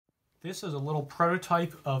This is a little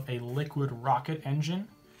prototype of a liquid rocket engine.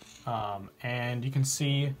 And you can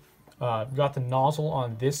see we've got the nozzle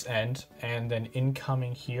on this end, and then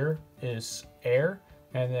incoming here is air,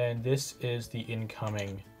 and then this is the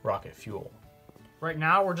incoming rocket fuel. Right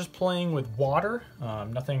now we're just playing with water,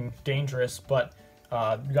 nothing dangerous, but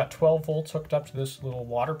we've got 12 volts hooked up to this little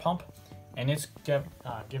water pump, and it's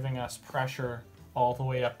giving us pressure all the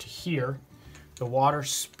way up to here. The water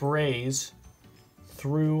sprays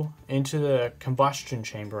through into the combustion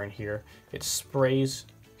chamber in here. It sprays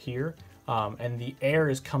here, and the air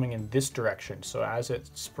is coming in this direction. So as it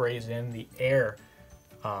sprays in, the air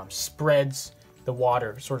spreads the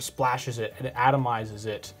water, sort of splashes it, and it atomizes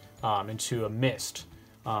it into a mist.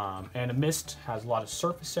 And a mist has a lot of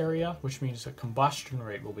surface area, which means the combustion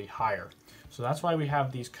rate will be higher. So that's why we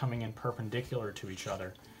have these coming in perpendicular to each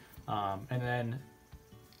other. And then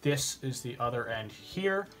this is the other end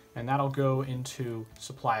here, and that'll go into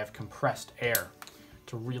supply of compressed air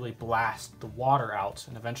to really blast the water out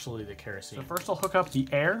and eventually the kerosene. So first I'll hook up the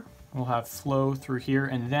air, we'll have flow through here,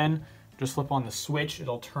 and then just flip on the switch,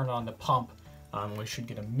 it'll turn on the pump. We should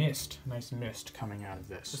get a mist, nice mist coming out of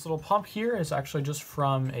this. This little pump here is actually just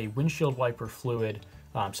from a windshield wiper fluid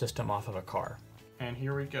system off of a car. And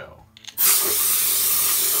here we go.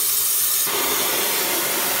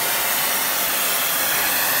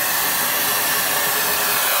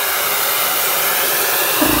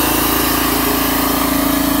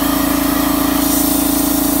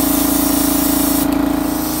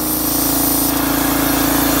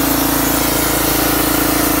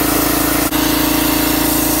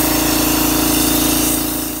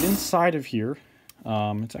 Inside of here,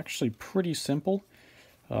 it's actually pretty simple.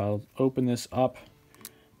 I'll open this up.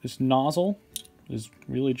 This nozzle is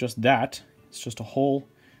really just that. It's just a hole.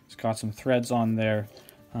 It's got some threads on there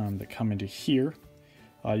that come into here.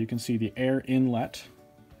 You can see the air inlet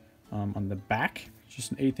on the back. It's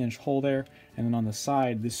just an 1/8" hole there. And then on the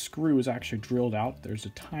side, this screw is actually drilled out. There's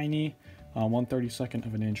a tiny 1/32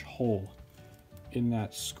 of an inch hole in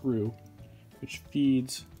that screw, which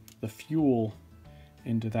feeds the fuel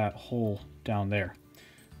into that hole down there.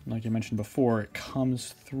 And like I mentioned before, it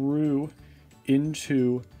comes through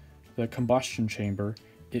into the combustion chamber.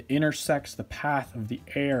 It intersects the path of the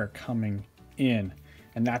air coming in,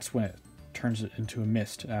 and that's when it turns it into a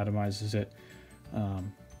mist, atomizes it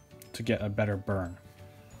to get a better burn.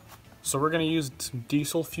 So we're going to use some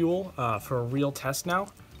diesel fuel for a real test now.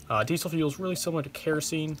 Diesel fuel is really similar to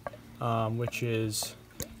kerosene, which is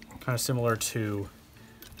kind of similar to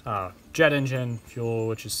jet engine fuel,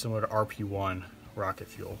 which is similar to RP1 rocket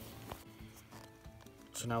fuel.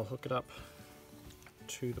 So now we'll hook it up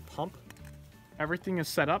to the pump. Everything is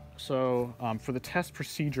set up, so for the test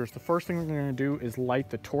procedures, the first thing we're going to do is light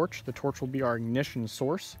the torch. The torch will be our ignition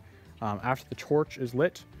source. After the torch is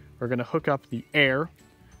lit, we're going to hook up the air,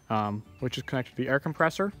 which is connected to the air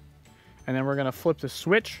compressor, and then we're going to flip the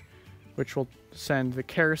switch, which will send the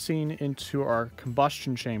kerosene into our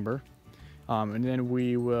combustion chamber. And then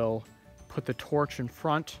we will put the torch in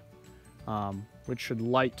front, which should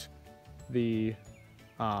light the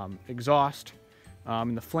exhaust,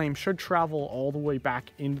 and the flame should travel all the way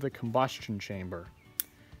back into the combustion chamber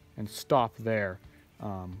and stop there,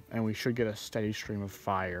 and we should get a steady stream of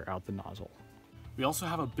fire out the nozzle. We also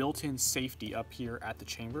have a built-in safety up here at the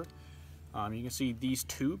chamber. You can see these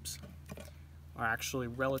tubes are actually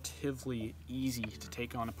relatively easy to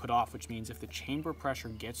take on and put off, which means if the chamber pressure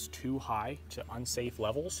gets too high to unsafe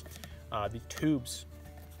levels, the tubes,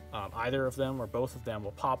 either of them or both of them,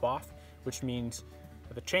 will pop off, which means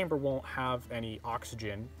that the chamber won't have any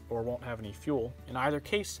oxygen or won't have any fuel. In either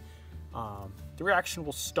case, the reaction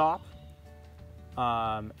will stop,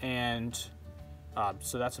 so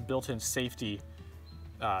that's a built-in safety.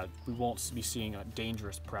 We won't be seeing a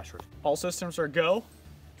dangerous pressure. All systems are go.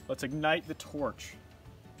 Let's ignite the torch.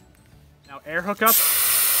 Now air hookup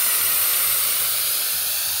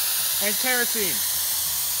and kerosene.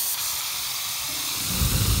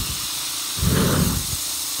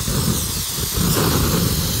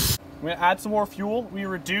 I'm gonna add some more fuel. We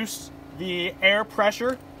reduced the air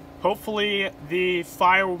pressure. Hopefully the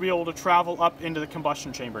fire will be able to travel up into the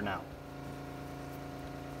combustion chamber now.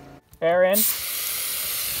 Air in.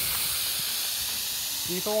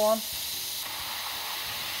 Diesel on.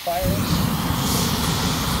 Fire in.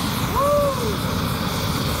 Woo!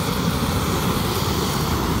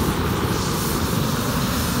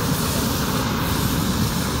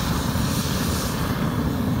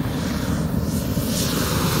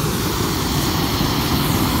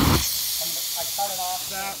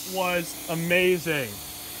 That was amazing.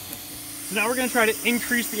 So now we're going to try to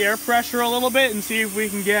increase the air pressure a little bit and see if we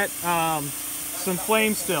can get some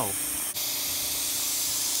flame still.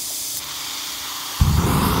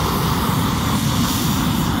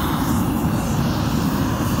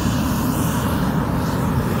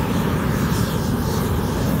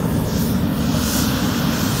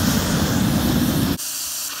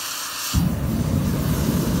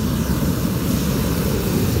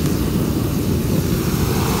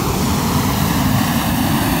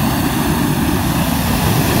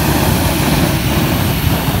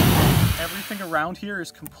 here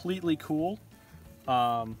is completely cool.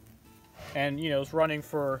 And you know, it's running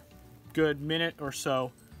for a good minute or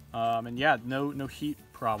so. And yeah, no heat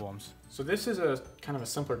problems. So this is a kind of a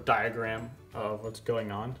simpler diagram of what's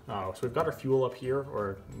going on. So we've got our fuel up here,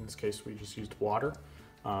 or in this case, we just used water.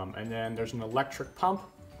 And then there's an electric pump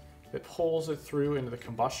that pulls it through into the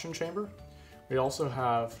combustion chamber. We also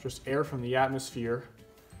have just air from the atmosphere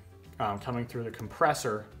coming through the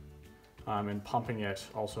compressor and pumping it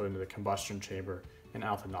also into the combustion chamber and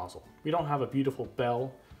out the nozzle. We don't have a beautiful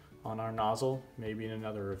bell on our nozzle, maybe in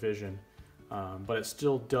another revision, but it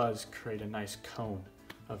still does create a nice cone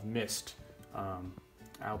of mist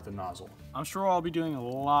out the nozzle. I'm sure I'll be doing a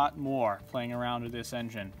lot more playing around with this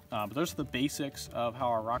engine, but those are the basics of how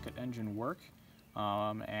our rocket engine work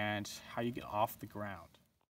and how you get off the ground.